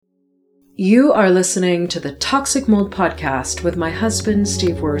You are listening to the Toxic Mold Podcast with my husband,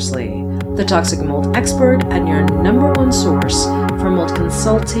 Steve Worsley, the toxic mold expert and your number one source for mold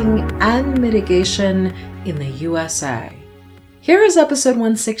consulting and mitigation in the USA. Here is episode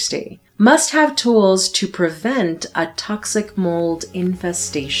 160, Must-Have Tools to Prevent a Toxic Mold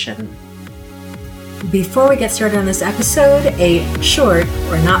Infestation. Before we get started on this episode, a short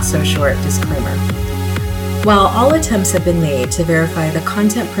or not so short disclaimer. While all attempts have been made to verify the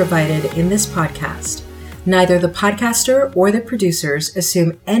content provided in this podcast, neither the podcaster or the producers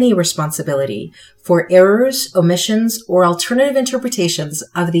assume any responsibility for errors, omissions, or alternative interpretations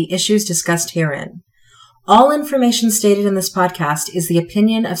of the issues discussed herein. All information stated in this podcast is the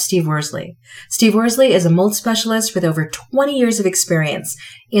opinion of Steve Worsley. Steve Worsley is a mold specialist with over 20 years of experience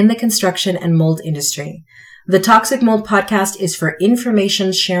in the construction and mold industry. The Toxic Mold Podcast is for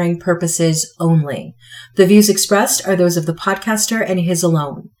information sharing purposes only. The views expressed are those of the podcaster and his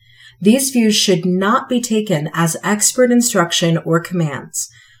alone. These views should not be taken as expert instruction or commands.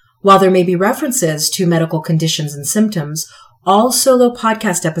 While there may be references to medical conditions and symptoms, all solo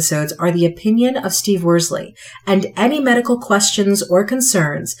podcast episodes are the opinion of Steve Worsley, and any medical questions or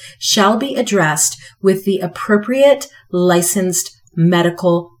concerns shall be addressed with the appropriate licensed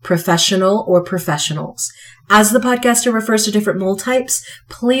medical professional or professionals. As the podcaster refers to different mold types,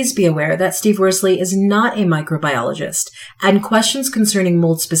 please be aware that Steve Worsley is not a microbiologist, and questions concerning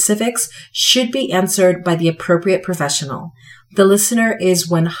mold specifics should be answered by the appropriate professional. The listener is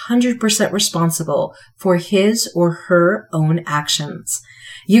 100% responsible for his or her own actions.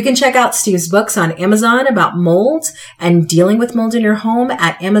 You can check out Steve's books on Amazon about mold and dealing with mold in your home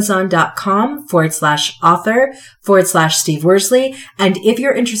at amazon.com/author/Steve Worsley. And if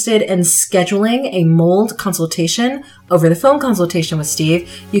you're interested in scheduling a mold consultation, over the phone consultation with Steve,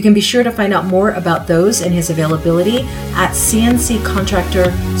 you can be sure to find out more about those and his availability at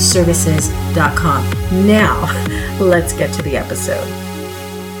cnccontractorservices.com. Now, let's get to the episode.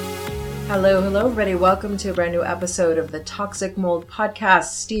 Hello, everybody. Welcome to a brand new episode of the Toxic Mold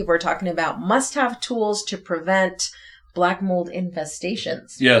Podcast. Steve, we're talking about must-have tools to prevent black mold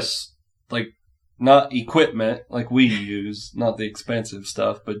infestations. Yes, like not equipment like we use, not the expensive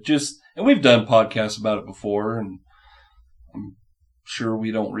stuff, but just, and we've done podcasts about it before, and I'm sure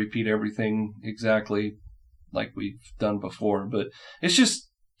we don't repeat everything exactly like we've done before, but it's just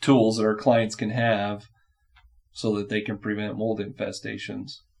tools that our clients can have so that they can prevent mold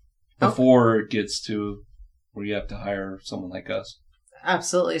infestations before it gets to where you have to hire someone like us.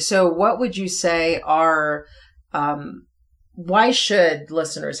 Absolutely. So what would you say are, why should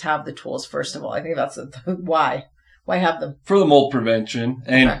listeners have the tools, first of all? I think that's why. Why have them? For the mold prevention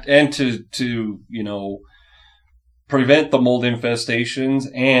and to prevent the mold infestations,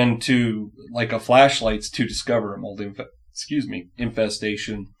 and to, like a flashlight's to discover a mold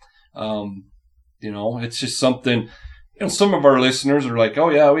infestation. It's just something. Some of our listeners are like,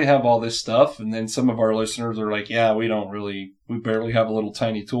 oh yeah, we have all this stuff. And then some of our listeners are like, yeah, we barely have a little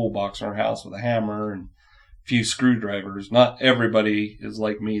tiny toolbox in our house with a hammer and a few screwdrivers. Not everybody is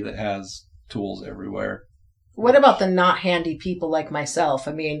like me that has tools everywhere. What about the not handy people like myself?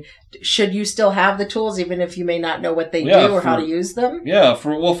 I mean, should you still have the tools even if you may not know what they do or how to use them? Yeah,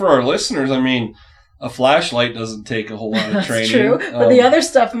 for our listeners, I mean, a flashlight doesn't take a whole lot of training. That's true, but the other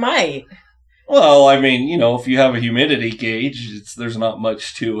stuff might. Well, I mean, if you have a humidity gauge, there's not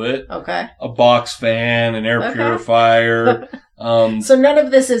much to it. Okay. A box fan, an air purifier. So none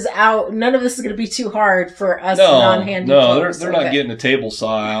of this is out. None of this is going to be too hard for us non-handy folks. They're not getting a table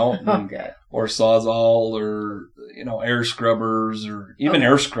saw out. Or Sawzall, or, air scrubbers, or even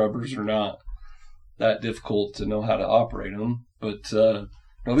air scrubbers are not that difficult to know how to operate them. But,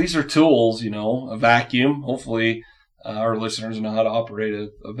 these are tools, a vacuum. Hopefully, our listeners know how to operate a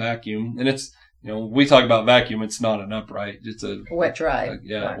vacuum. And it's, we talk about vacuum, it's not an upright. It's a wet dry.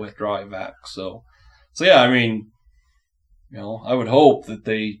 Wet dry vac. So yeah, I mean, I would hope that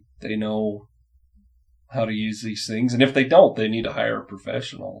they know how to use these things. And if they don't, they need to hire a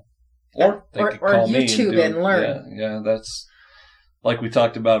professional. Or they could call me YouTube and learn. Yeah, that's like we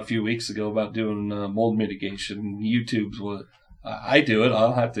talked about a few weeks ago about doing mold mitigation. YouTube's what I do it.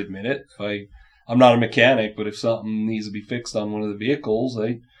 I'll have to admit it. I'm not a mechanic, but if something needs to be fixed on one of the vehicles,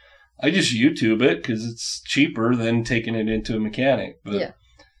 I just YouTube it because it's cheaper than taking it into a mechanic. But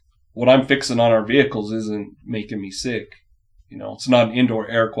what I'm fixing on our vehicles isn't making me sick. It's not an indoor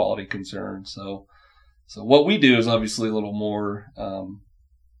air quality concern. So what we do is obviously a little more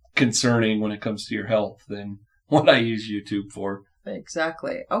concerning when it comes to your health than what I use YouTube for.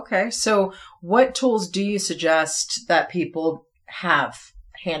 Exactly. Okay. So what tools do you suggest that people have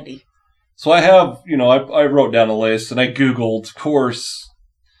handy? So I have, I wrote down a list and I Googled, of course,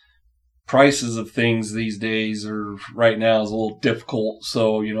 prices of things these days are right now is a little difficult.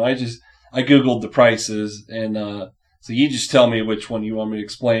 So, I Googled the prices and, so you just tell me which one you want me to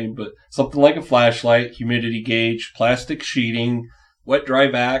explain, but something like a flashlight, humidity gauge, plastic sheeting, wet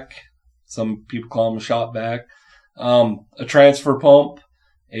dry vac, some people call them a shop vac, a transfer pump,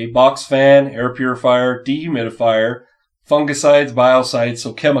 a box fan, air purifier, dehumidifier, fungicides, biocides,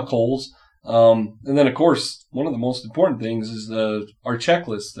 so chemicals. And then, of course, one of the most important things is our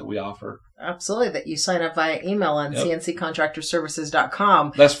checklist that we offer. Absolutely, that you sign up via email on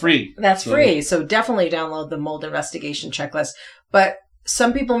cnccontractorservices.com. That's free. That's free, so definitely download the mold investigation checklist. But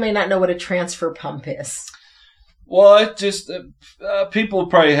some people may not know what a transfer pump is. Well, it just people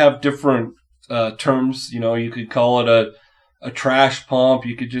probably have different terms. You could call it a trash pump.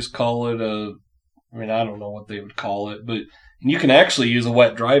 You could just call it I don't know what they would call it, but you can actually use a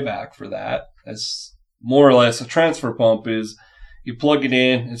wet dry vac for that. That's more or less a transfer pump is. You plug it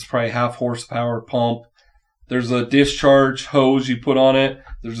in, it's probably 0.5 horsepower pump. There's a discharge hose you put on it.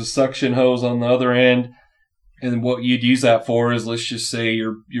 There's a suction hose on the other end. And what you'd use that for is, let's just say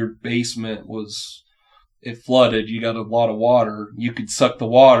your basement it flooded. You got a lot of water. You could suck the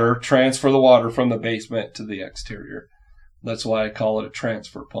water, transfer the water from the basement to the exterior. That's why I call it a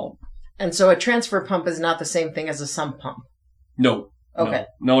transfer pump. And so a transfer pump is not the same thing as a sump pump? No. Okay.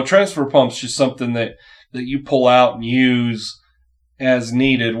 No, a transfer pump's just something that you pull out and use as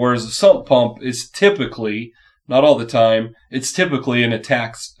needed, whereas a sump pump is typically, not all the time, it's typically an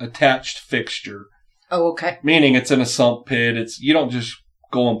attached fixture. Oh, okay. Meaning it's in a sump pit. You don't just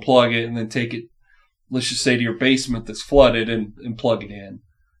go and plug it and then take it, let's just say, to your basement that's flooded and plug it in.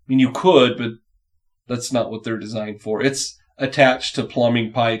 I mean, you could, but that's not what they're designed for. It's attached to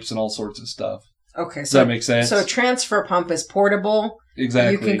plumbing pipes and all sorts of stuff. Okay. Does that make sense? So a transfer pump is portable.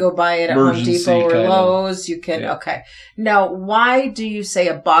 Exactly. You can go buy it at Home Depot or Lowe's. You can, okay. Now, why do you say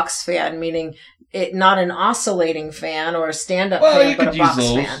a box fan, meaning it not an oscillating fan or a stand-up fan, but a box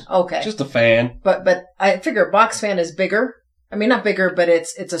fan? Okay. Just a fan. But I figure a box fan is bigger. I mean, not bigger, but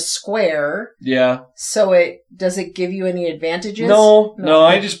it's a square. Yeah. So does it give you any advantages? No,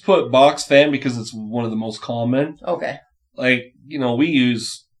 I just put box fan because it's one of the most common. Okay. Like, we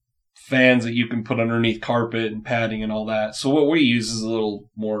use fans that you can put underneath carpet and padding and all that. So what we use is a little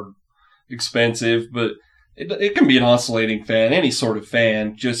more expensive, but it can be an oscillating fan, any sort of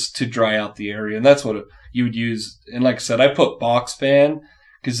fan, just to dry out the area. And that's what you would use. And like I said, I put box fan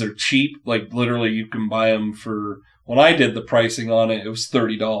because they're cheap. Like literally you can buy them for, when I did the pricing on it, it was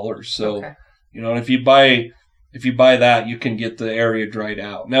 $30. So, okay. And if you buy that, you can get the area dried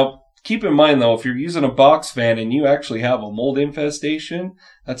out. Now, keep in mind, though, if you're using a box fan and you actually have a mold infestation,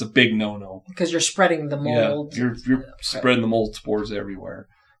 that's a big no-no. Because you're spreading the mold. Yeah, you're spreading the mold spores everywhere.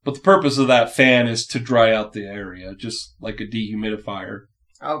 But the purpose of that fan is to dry out the area, just like a dehumidifier.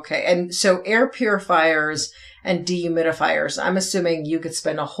 Okay. And so air purifiers and dehumidifiers, I'm assuming you could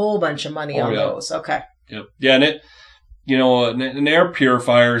spend a whole bunch of money on those. Okay. Yep. Yeah, and an air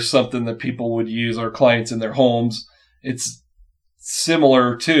purifier is something that people would use, our clients in their homes. It's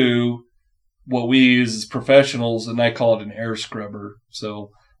similar to what we use as professionals, and I call it an air scrubber,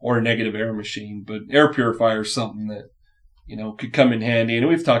 or a negative air machine. But air purifier is something that, could come in handy. And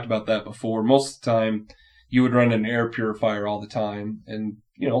we've talked about that before. Most of the time, you would run an air purifier all the time. And,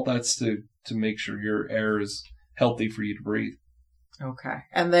 that's to make sure your air is healthy for you to breathe. Okay.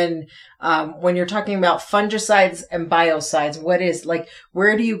 And then when you're talking about fungicides and biocides,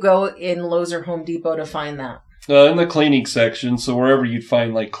 where do you go in Lowe's or Home Depot to find that? In the cleaning section, so wherever you'd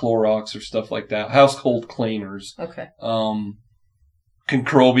find like Clorox or stuff like that, household cleaners. Okay.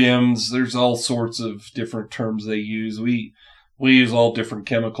 Concrobiums, there's all sorts of different terms they use. We use all different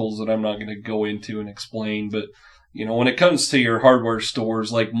chemicals that I'm not going to go into and explain, but when it comes to your hardware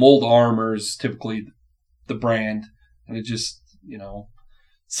stores, like Mold Armor is typically the brand, and it just,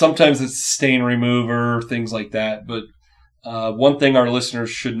 sometimes it's stain remover, things like that, but one thing our listeners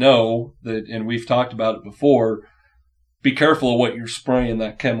should know and we've talked about it before, be careful of what you're spraying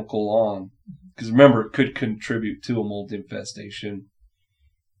that chemical on. Because remember, it could contribute to a mold infestation.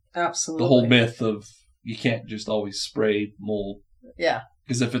 Absolutely. The whole myth of you can't just always spray mold. Yeah.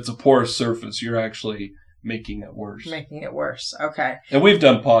 Because if it's a porous surface, you're actually making it worse. Okay. And we've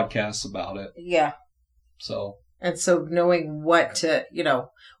done podcasts about it. Yeah. And so knowing when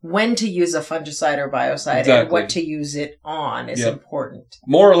to use a fungicide or biocide and what to use it on is important.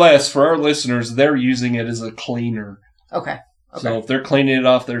 More or less, for our listeners, they're using it as a cleaner. Okay. So if they're cleaning it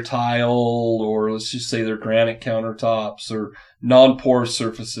off their tile, or let's just say their granite countertops or non-porous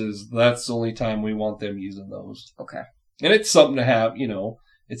surfaces, that's the only time we want them using those. Okay. And it's something to have,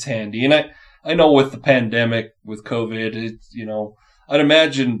 it's handy. And I know with the pandemic, with COVID, I'd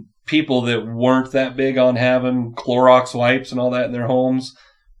imagine people that weren't that big on having Clorox wipes and all that in their homes,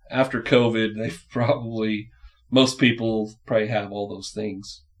 after COVID, most people probably have all those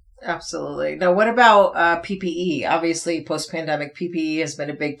things. Absolutely. Now, what about PPE? Obviously, post-pandemic, PPE has been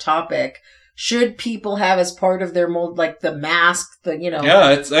a big topic. Should people have as part of their mold, like the mask,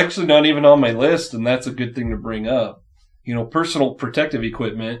 Yeah, it's actually not even on my list, and that's a good thing to bring up. Personal protective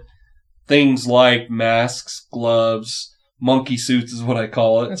equipment, things like masks, gloves, monkey suits is what I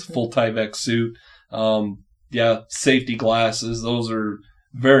call it. It's a full Tyvek suit. Safety glasses, those are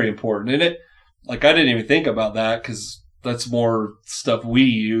very important. And I didn't even think about that because that's more stuff we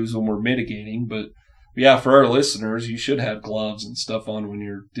use when we're mitigating. But yeah, for our listeners, you should have gloves and stuff on when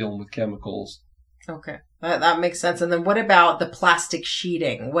you're dealing with chemicals. Okay. That makes sense. And then what about the plastic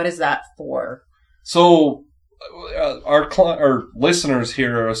sheeting? What is that for? So our listeners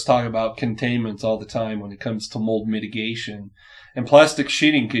hear us talk about containments all the time when it comes to mold mitigation. And plastic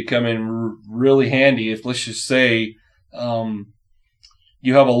sheeting could come in really handy if, let's just say,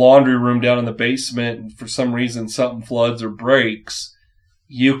 you have a laundry room down in the basement and for some reason something floods or breaks.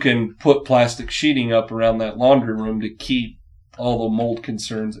 You can put plastic sheeting up around that laundry room to keep all the mold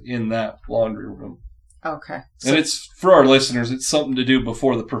concerns in that laundry room. Okay. And it's, for our listeners, it's something to do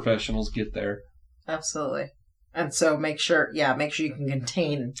before the professionals get there. Absolutely. And so make sure you can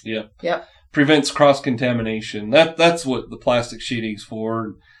contain. Yep. Prevents cross-contamination. That's what the plastic sheeting's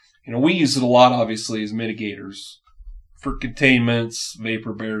for. We use it a lot, obviously, as mitigators for containments,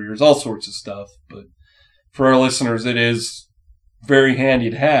 vapor barriers, all sorts of stuff. But for our listeners, it is very handy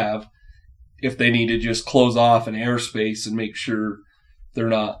to have if they need to just close off an airspace and make sure they're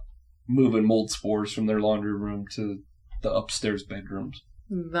not moving mold spores from their laundry room to the upstairs bedrooms.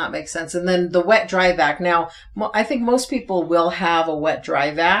 That makes sense. And then the wet dry vac. Now, I think most people will have a wet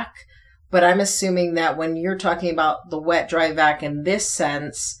dry vac, but I'm assuming that when you're talking about the wet dry vac in this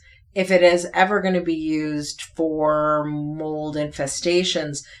sense, if it is ever going to be used for mold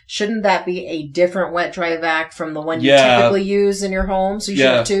infestations, shouldn't that be a different wet dry vac from the one you typically use in your home? So you should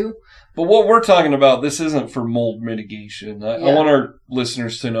have two? But what we're talking about, this isn't for mold mitigation. I want our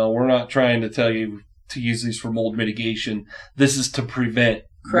listeners to know we're not trying to tell you to use these for mold mitigation. This is to prevent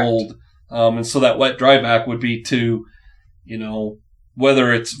mold. And so that wet dry vac would be to,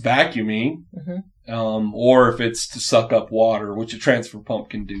 whether it's vacuuming, or if it's to suck up water, which a transfer pump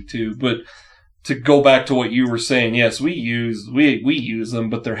can do too. But to go back to what you were saying, yes, we use them,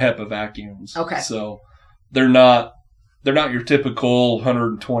 but they're HEPA vacuums. Okay. So they're not your typical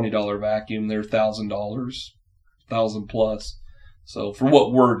 $120 vacuum. They're $1,000, $1,000 plus. So for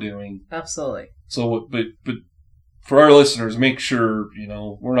what we're doing. Absolutely. So, but for our listeners, make sure,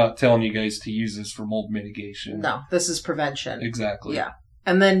 we're not telling you guys to use this for mold mitigation. No, this is prevention. Exactly. Yeah.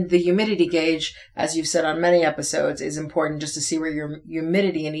 And then the humidity gauge, as you've said on many episodes, is important just to see where your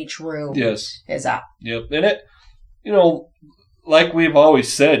humidity in each room is at. Yep. And it, like we've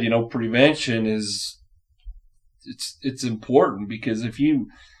always said, prevention is, it's important because if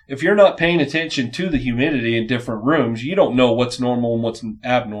you're not paying attention to the humidity in different rooms, you don't know what's normal and what's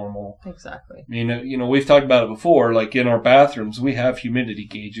abnormal. Exactly. I mean, we've talked about it before, like in our bathrooms, we have humidity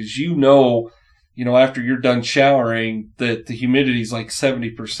gauges. After you're done showering, that the humidity is like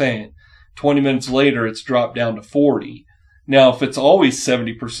 70%. 20 minutes later, it's dropped down to 40. Now, if it's always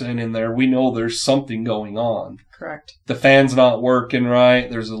 70% in there, we know there's something going on. Correct. The fan's not working right.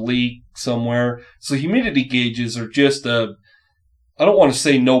 There's a leak somewhere. So humidity gauges are just I don't want to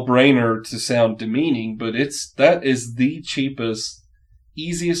say no-brainer to sound demeaning, but that is the cheapest,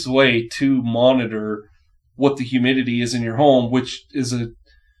 easiest way to monitor what the humidity is in your home, which is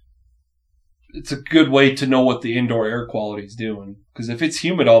it's a good way to know what the indoor air quality is doing. Because if it's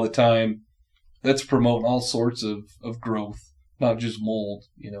humid all the time, that's promoting all sorts of growth, not just mold,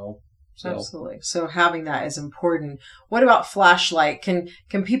 So. Absolutely. So having that is important. What about flashlight? Can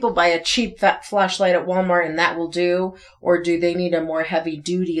people buy a cheap flashlight at Walmart and that will do? Or do they need a more heavy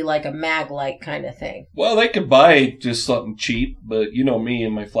duty, like a mag light kind of thing? Well, they could buy just something cheap, but you know me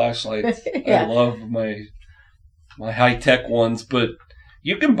and my flashlights. I love my high-tech ones, but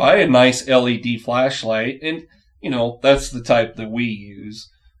you can buy a nice LED flashlight, and, that's the type that we use.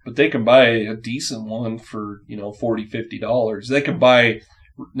 But they can buy a decent one for, $40, $50. They can buy,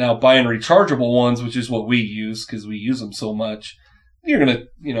 now buying rechargeable ones, which is what we use because we use them so much. You're going to,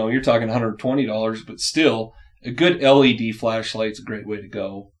 you're talking $120, but still, a good LED flashlight's a great way to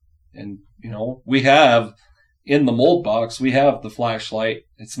go. And, we have, in the mold box, we have the flashlight.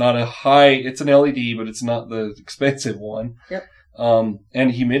 It's not it's an LED, but it's not the expensive one. Yep.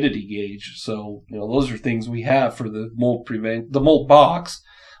 And humidity gauge. So, those are things we have for the mold box,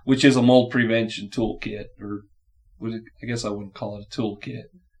 which is a mold prevention toolkit, or I guess I wouldn't call it a toolkit.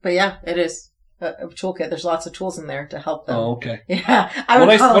 But yeah, it is a toolkit. There's lots of tools in there to help them. Oh, okay. Yeah. When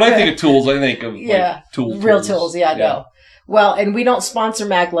I think of tools, I think of tools. Real tools. Yeah, no. Well, and we don't sponsor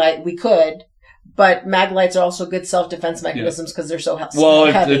Maglite. We could, but Maglites are also good self-defense mechanisms because they're so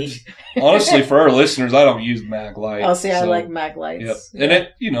heavy. Honestly, for our listeners, I don't use Maglite. Oh, see, I like Maglites. Yep. Yeah.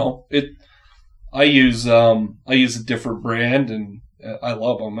 And I use a different brand, and I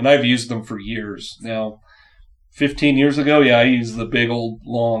love them, and I've used them for years now. 15 years ago, I used the big old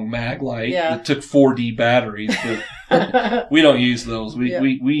long Maglite that took 4D batteries, but we don't use those.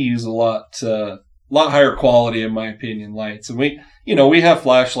 We use a lot higher quality, in my opinion, lights. And we have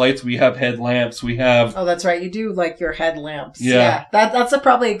flashlights, we have headlamps, we have... Oh, that's right. You do like your headlamps. Yeah. That's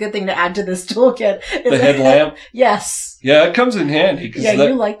probably a good thing to add to this toolkit. The headlamp? Yes. Yeah, it comes in handy.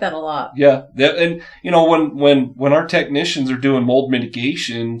 You like that a lot. Yeah. And, when our technicians are doing mold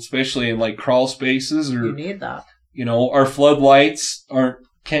mitigation, especially in like crawl spaces or... You need that. Our floodlights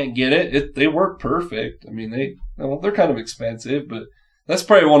can't get it. They work perfect. I mean, they're kind of expensive, but... That's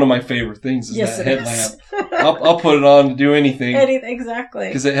probably one of my favorite things is that headlamp. I'll put it on to do anything. Exactly.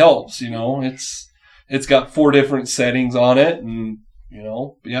 Because it helps, It's got 4 different settings on it, and,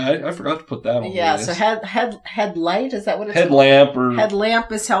 I forgot to put that on. Yeah, so headlight, is that what it's Headlamp called?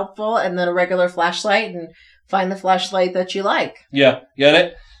 Headlamp is helpful, and then a regular flashlight, and find the flashlight that you like. Yeah,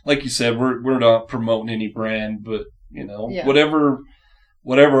 and like you said, we're not promoting any brand, but, whatever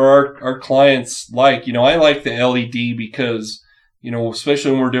our clients like. I like the LED because...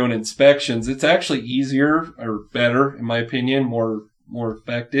 especially when we're doing inspections, it's actually easier or better, in my opinion, more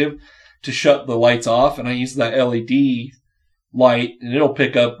effective to shut the lights off. And I use that LED light, and it'll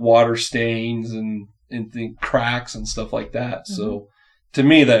pick up water stains and cracks and stuff like that. Mm-hmm. So to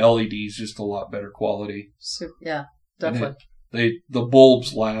me, the LED is just a lot better quality. Yeah, definitely. The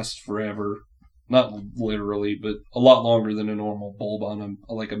bulbs last forever. Not literally, but a lot longer than a normal bulb on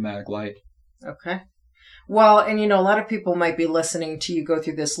like a Maglite. Okay. Well, and a lot of people might be listening to you go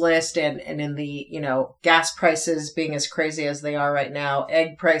through this list and in the, gas prices being as crazy as they are right now,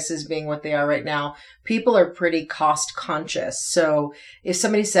 egg prices being what they are right now, people are pretty cost conscious. So if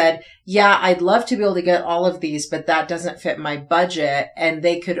somebody said, yeah, I'd love to be able to get all of these, but that doesn't fit my budget, and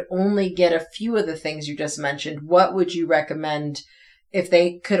they could only get a few of the things you just mentioned, what would you recommend if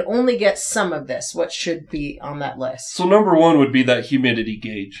they could only get some of this? What should be on that list? So number 1 would be that humidity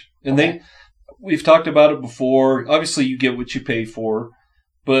gauge. And we've talked about it before. Obviously, you get what you pay for,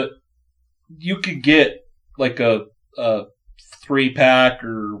 but you could get like a 3-pack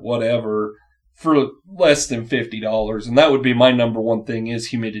or whatever for less than $50. And that would be my number 1 thing is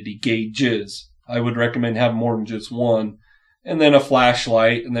humidity gauges. I would recommend having more than just one. And then a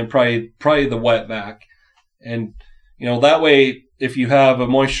flashlight, and then probably the wet vac. And, that way, if you have a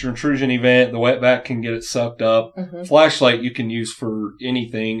moisture intrusion event, the wet vac can get it sucked up. Mm-hmm. Flashlight you can use for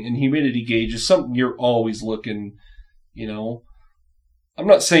anything, and humidity gauge is something you're always looking, I'm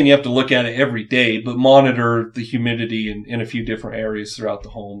not saying you have to look at it every day, but monitor the humidity in a few different areas throughout the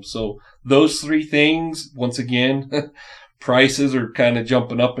home. So those 3 things, once again, prices are kind of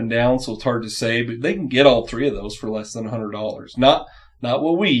jumping up and down, so it's hard to say, but they can get all 3 of those for less than $100. Not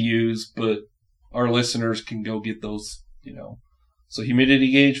what we use, but our listeners can go get those, So humidity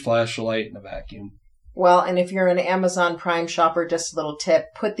gauge, flashlight, and a vacuum. Well, and if you're an Amazon Prime shopper, just a little tip,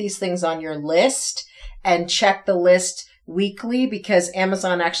 put these things on your list and check the list weekly, because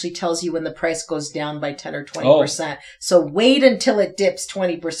Amazon actually tells you when the price goes down by 10 or 20%. So wait until it dips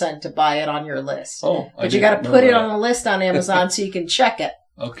 20% to buy it on your list. But you got to put it on a list on Amazon so you can check it.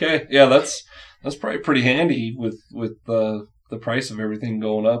 Okay. Yeah, that's probably pretty handy with the price of everything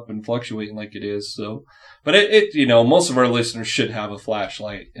going up and fluctuating like it is. So, but it most of our listeners should have a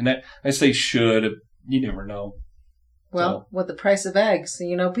flashlight, and I say should. You never know. Well, with the price of eggs,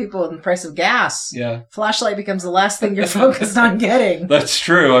 people, and the price of gas, flashlight becomes the last thing you're focused on getting. That's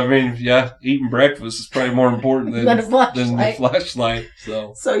true. I mean, eating breakfast is probably more important than the flashlight.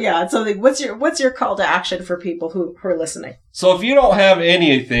 So what's your call to action for people who are listening? So if you don't have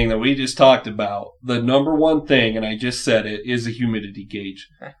anything that we just talked about, the number 1 thing, and I just said it, is a humidity gauge.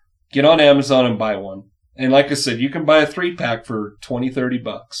 Okay. Get on Amazon and buy one. And like I said, you can buy a 3-pack for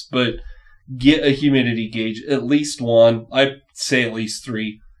 $20-$30, but get a humidity gauge, at least one. I'd say at least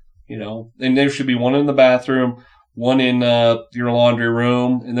 3, and there should be one in the bathroom, one in your laundry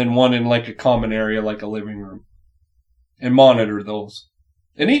room, and then one in like a common area, like a living room, and monitor those.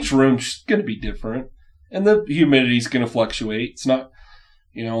 And each room's going to be different, and the humidity's going to fluctuate. It's not,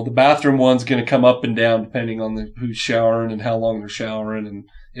 the bathroom one's going to come up and down depending on who's showering and how long they're showering and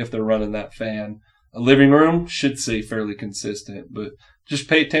if they're running that fan. A living room should stay fairly consistent, but just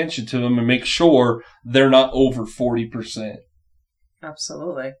pay attention to them and make sure they're not over 40%.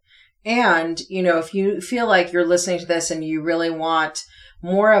 Absolutely. And, if you feel like you're listening to this and you really want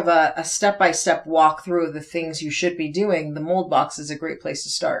more of a step-by-step walkthrough of the things you should be doing, the mold box is a great place to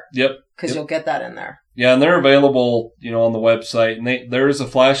start. Yep. Because you'll get that in there. Yeah, and they're available, on the website, and there is a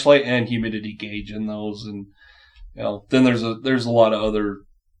flashlight and humidity gauge in those, and then there's a lot of other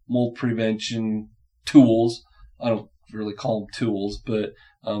mold prevention tools. I don't really call them tools, but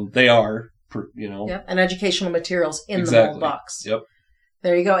they are, Yep, and educational materials in the mold box. Yep.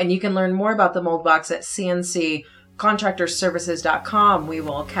 There you go. And you can learn more about the mold box at cnccontractorservices.com. We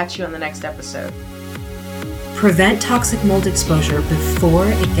will catch you on the next episode. Prevent toxic mold exposure before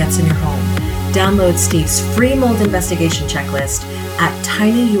it gets in your home. Download Steve's free mold investigation checklist at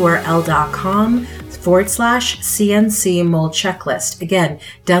tinyurl.com/CNC mold checklist. Again,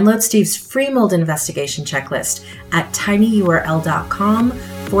 download Steve's free mold investigation checklist at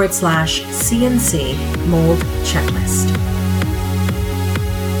tinyurl.com/CNC mold checklist.